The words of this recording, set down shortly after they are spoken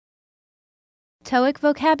TOEIC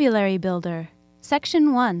Vocabulary Builder,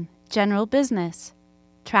 Section 1, General Business.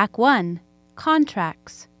 Track 1,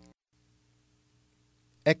 Contracts.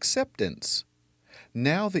 Acceptance.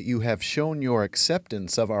 Now that you have shown your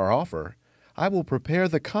acceptance of our offer, I will prepare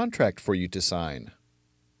the contract for you to sign.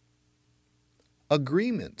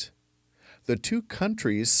 Agreement. The two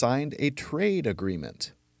countries signed a trade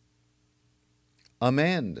agreement.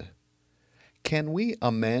 Amend. Can we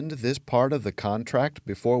amend this part of the contract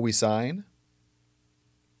before we sign?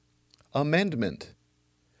 Amendment.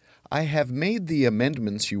 I have made the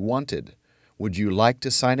amendments you wanted. Would you like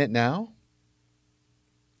to sign it now?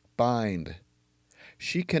 Bind.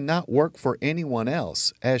 She cannot work for anyone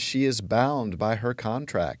else as she is bound by her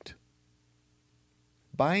contract.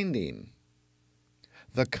 Binding.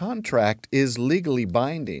 The contract is legally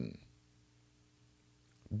binding.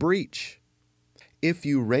 Breach. If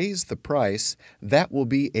you raise the price, that will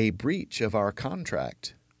be a breach of our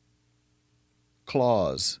contract.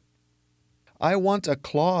 Clause. I want a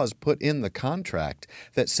clause put in the contract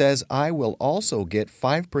that says I will also get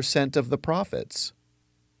 5% of the profits.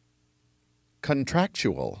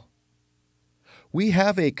 Contractual. We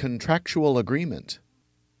have a contractual agreement.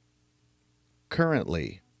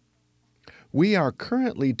 Currently. We are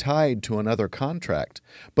currently tied to another contract,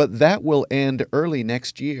 but that will end early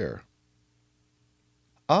next year.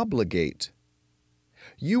 Obligate.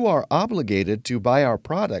 You are obligated to buy our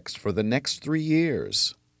products for the next 3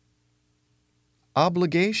 years.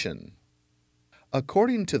 Obligation.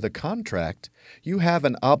 According to the contract, you have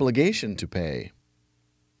an obligation to pay.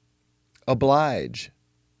 Oblige.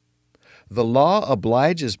 The law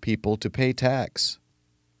obliges people to pay tax.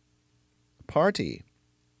 Party.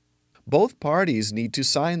 Both parties need to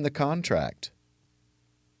sign the contract.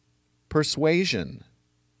 Persuasion.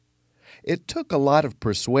 It took a lot of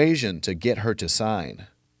persuasion to get her to sign.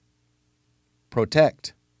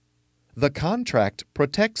 Protect. The contract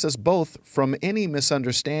protects us both from any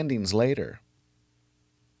misunderstandings later.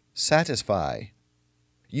 Satisfy.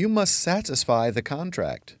 You must satisfy the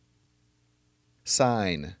contract.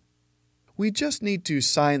 Sign. We just need to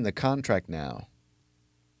sign the contract now.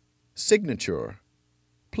 Signature.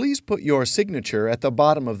 Please put your signature at the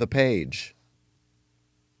bottom of the page.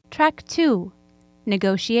 Track 2,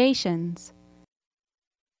 Negotiations.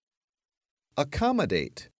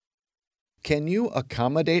 Accommodate. Can you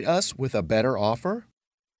accommodate us with a better offer?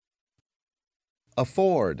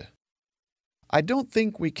 Afford. I don't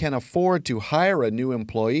think we can afford to hire a new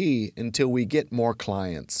employee until we get more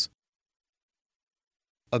clients.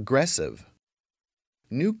 Aggressive.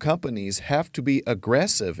 New companies have to be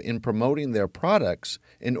aggressive in promoting their products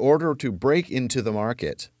in order to break into the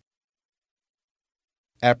market.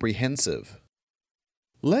 Apprehensive.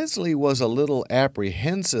 Leslie was a little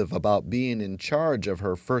apprehensive about being in charge of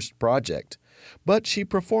her first project, but she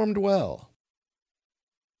performed well.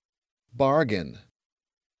 Bargain.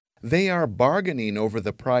 They are bargaining over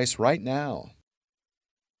the price right now.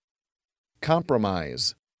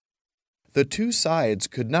 Compromise. The two sides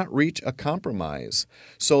could not reach a compromise,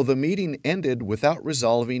 so the meeting ended without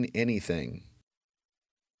resolving anything.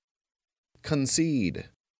 Concede.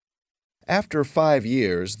 After 5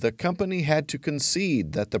 years, the company had to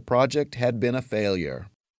concede that the project had been a failure.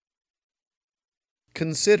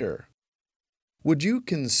 Consider. Would you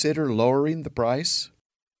consider lowering the price?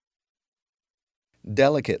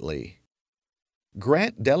 Delicately.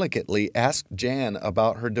 Grant delicately asked Jan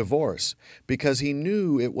about her divorce because he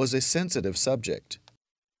knew it was a sensitive subject.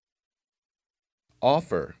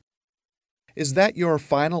 Offer. Is that your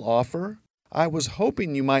final offer? I was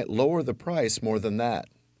hoping you might lower the price more than that.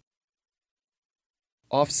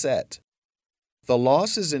 Offset. The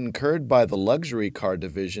losses incurred by the luxury car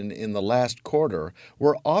division in the last quarter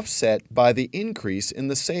were offset by the increase in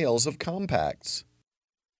the sales of compacts.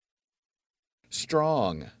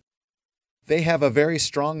 Strong. They have a very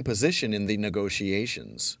strong position in the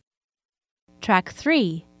negotiations. Track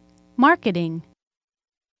 3, Marketing.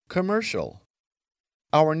 Commercial.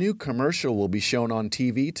 Our new commercial will be shown on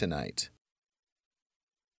TV tonight.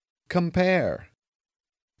 Compare.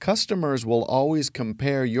 Customers will always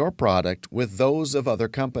compare your product with those of other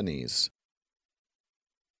companies.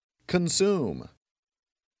 Consume.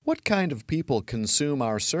 What kind of people consume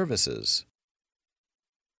our services?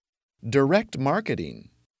 Direct marketing.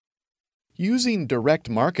 Using direct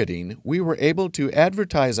marketing, we were able to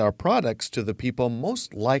advertise our products to the people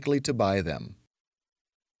most likely to buy them.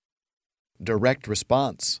 Direct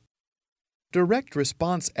response. Direct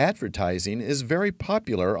response advertising is very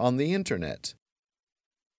popular on the Internet.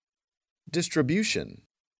 Distribution.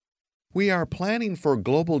 We are planning for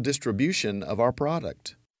global distribution of our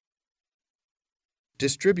product.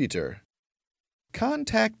 Distributor.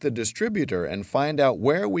 Contact the distributor and find out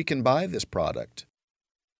where we can buy this product.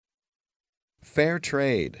 Fair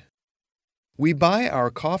trade. We buy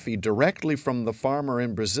our coffee directly from the farmer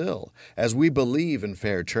in Brazil, as we believe in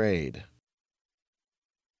fair trade.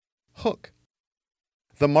 Hook.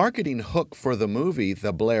 The marketing hook for the movie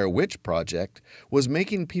The Blair Witch Project was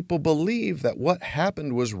making people believe that what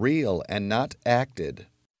happened was real and not acted.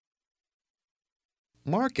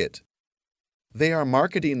 Market. They are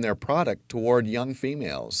marketing their product toward young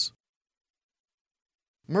females.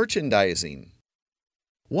 Merchandising.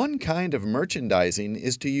 One kind of merchandising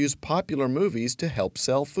is to use popular movies to help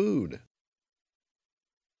sell food.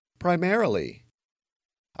 Primarily.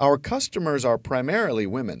 Our customers are primarily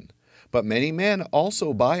women, but many men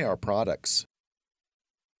also buy our products.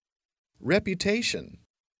 Reputation.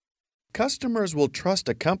 Customers will trust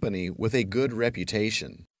a company with a good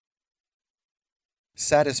reputation.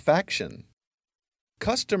 Satisfaction.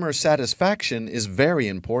 Customer satisfaction is very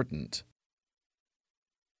important.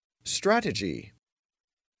 Strategy.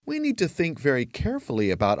 We need to think very carefully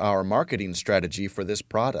about our marketing strategy for this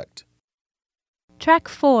product. Track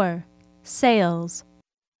 4. Sales.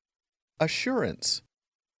 Assurance.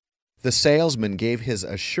 The salesman gave his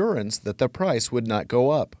assurance that the price would not go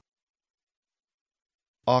up.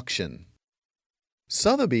 Auction.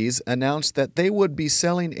 Sotheby's announced that they would be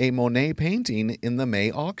selling a Monet painting in the May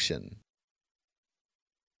auction.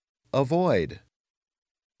 Avoid.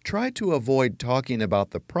 Try to avoid talking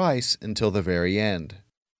about the price until the very end.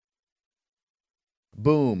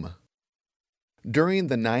 Boom. During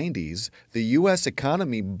the 90s, the U.S.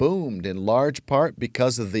 economy boomed in large part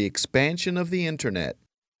because of the expansion of the Internet.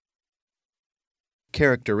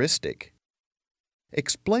 Characteristic.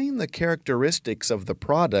 Explain the characteristics of the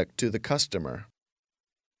product to the customer.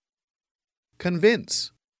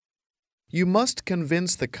 Convince. You must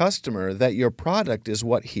convince the customer that your product is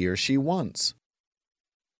what he or she wants.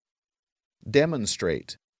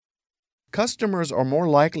 Demonstrate. Customers are more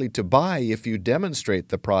likely to buy if you demonstrate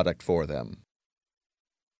the product for them.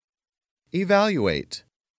 Evaluate.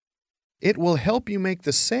 It will help you make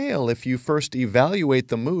the sale if you first evaluate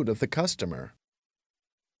the mood of the customer.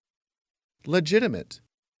 Legitimate.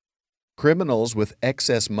 Criminals with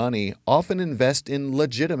excess money often invest in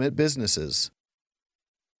legitimate businesses.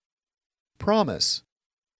 Promise.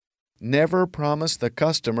 Never promise the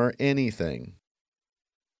customer anything.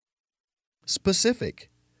 Specific.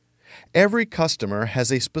 Every customer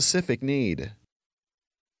has a specific need.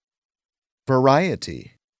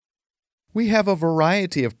 Variety. We have a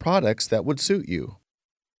variety of products that would suit you.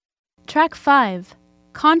 Track 5.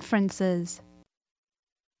 Conferences.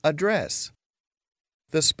 Address.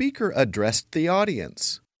 The speaker addressed the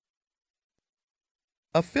audience.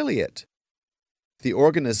 Affiliate. The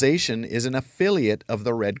organization is an affiliate of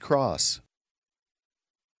the Red Cross.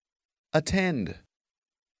 Attend.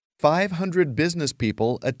 500 business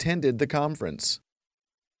people attended the conference.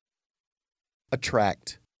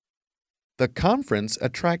 Attract. The conference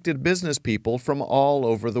attracted business people from all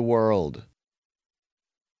over the world.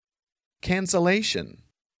 Cancellation.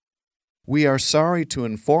 We are sorry to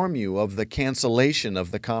inform you of the cancellation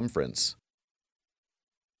of the conference.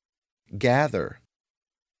 Gather.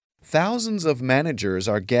 Thousands of managers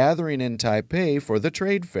are gathering in Taipei for the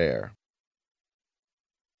trade fair.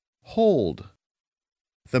 Hold.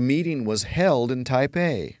 The meeting was held in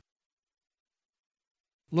Taipei.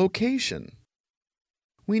 Location.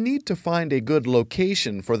 We need to find a good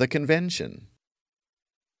location for the convention.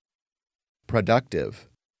 Productive.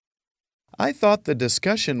 I thought the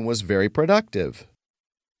discussion was very productive.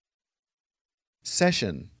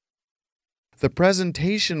 Session. The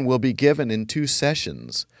presentation will be given in 2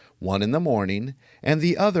 sessions, one in the morning and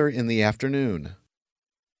the other in the afternoon.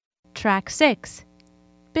 Track 6.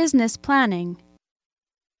 Business planning.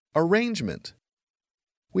 Arrangement.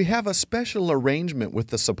 We have a special arrangement with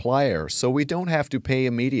the supplier so we don't have to pay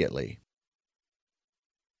immediately.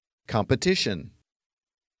 Competition.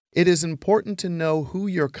 It is important to know who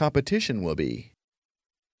your competition will be.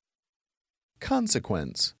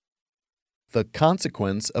 Consequence. The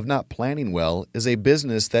consequence of not planning well is a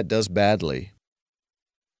business that does badly.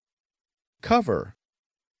 Cover.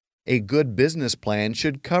 A good business plan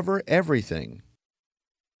should cover everything.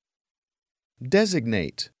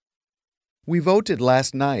 Designate. We voted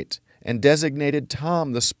last night and designated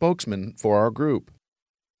Tom the spokesman for our group.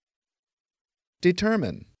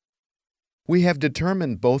 Determine. We have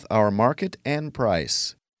determined both our market and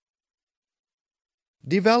price.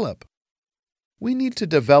 Develop. We need to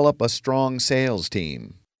develop a strong sales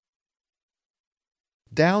team.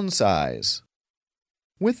 Downsize.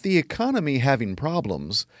 With the economy having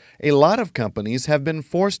problems, a lot of companies have been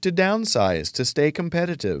forced to downsize to stay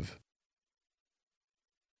competitive.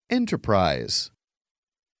 Enterprise.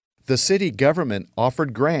 The city government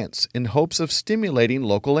offered grants in hopes of stimulating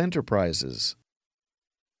local enterprises.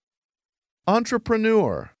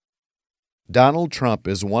 Entrepreneur. Donald Trump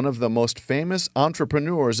is one of the most famous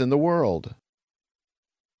entrepreneurs in the world.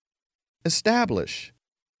 Establish.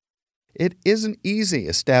 It isn't easy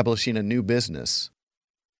establishing a new business.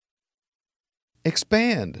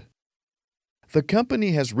 Expand. The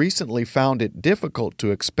company has recently found it difficult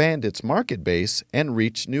to expand its market base and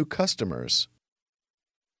reach new customers.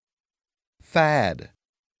 Fad.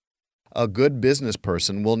 A good business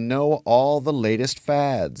person will know all the latest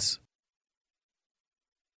fads.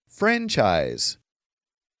 Franchise.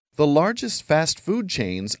 The largest fast food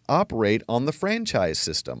chains operate on the franchise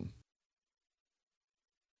system.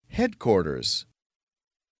 Headquarters.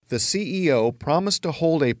 The CEO promised to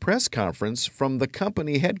hold a press conference from the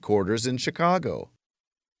company headquarters in Chicago.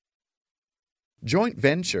 Joint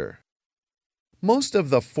venture. Most of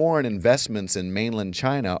the foreign investments in mainland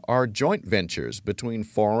China are joint ventures between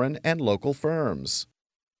foreign and local firms.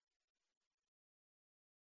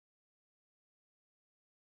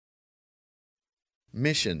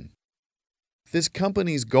 Mission. This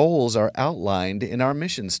company's goals are outlined in our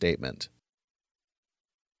mission statement.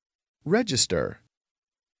 Register.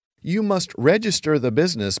 You must register the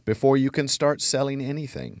business before you can start selling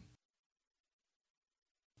anything.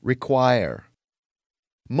 Require.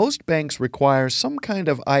 Most banks require some kind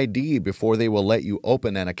of ID before they will let you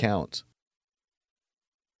open an account.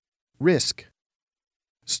 Risk.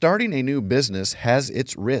 Starting a new business has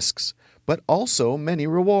its risks, but also many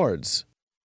rewards.